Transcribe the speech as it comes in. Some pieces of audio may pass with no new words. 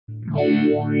Hello,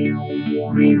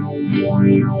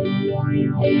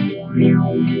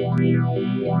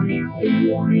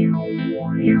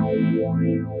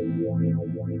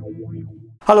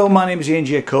 my name is Ian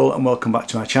J. Cole and welcome back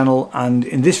to my channel, and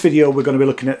in this video we're going to be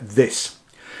looking at this.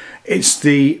 It's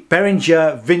the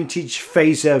Behringer Vintage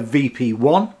Phaser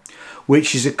VP1,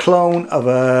 which is a clone of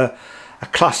a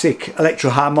classic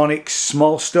Electro-Harmonix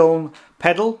small stone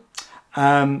pedal.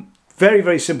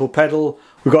 Very simple pedal.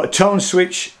 We've got a tone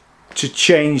switch to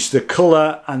change the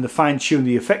colour and the fine tune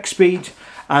the effect speed,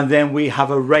 and then we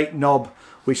have a rate knob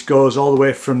which goes all the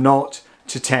way from 0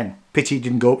 to 10. Pity it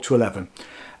didn't go up to 11.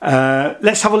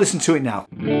 Let's have a listen to it now.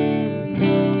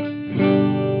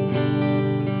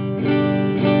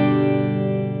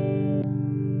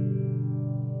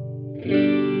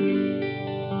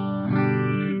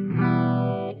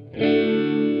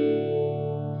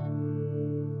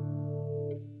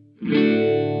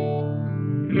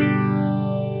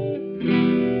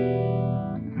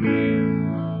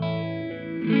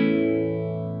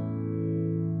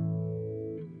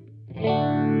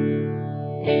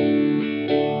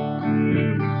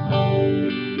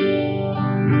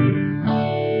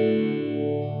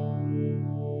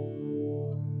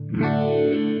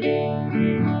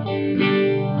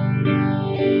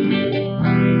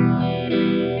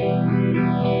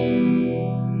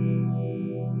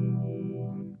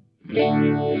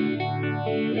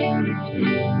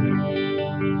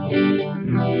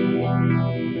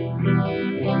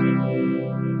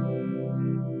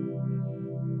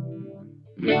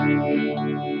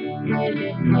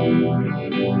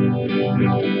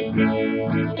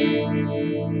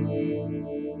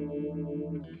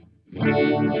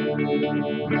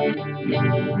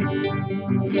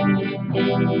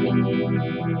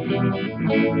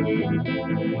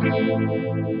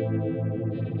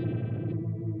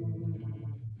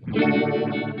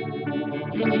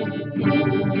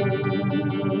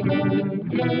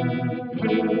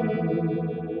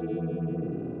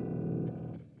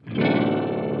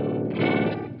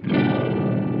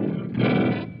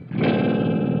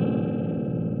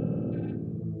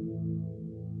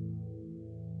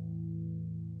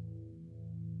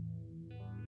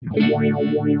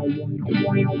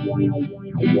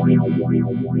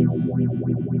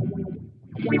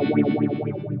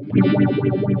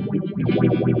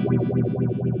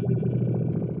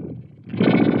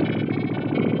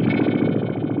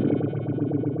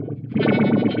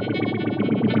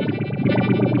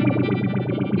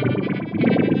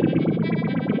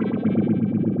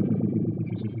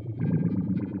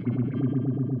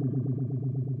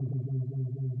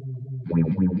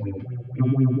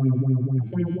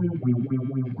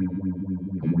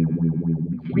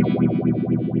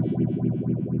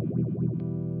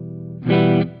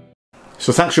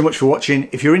 So thanks very much for watching.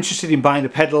 If you're interested in buying the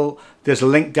pedal, there's a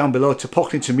link down below to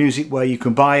Pocklington Music where you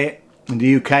can buy it in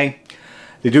the UK.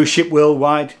 They do ship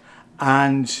worldwide,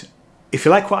 and if you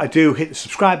like what I do, hit the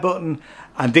subscribe button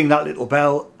and ding that little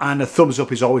bell, and a thumbs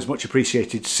up is always much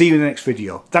appreciated. See you in the next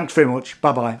video. Thanks very much.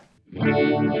 Bye bye.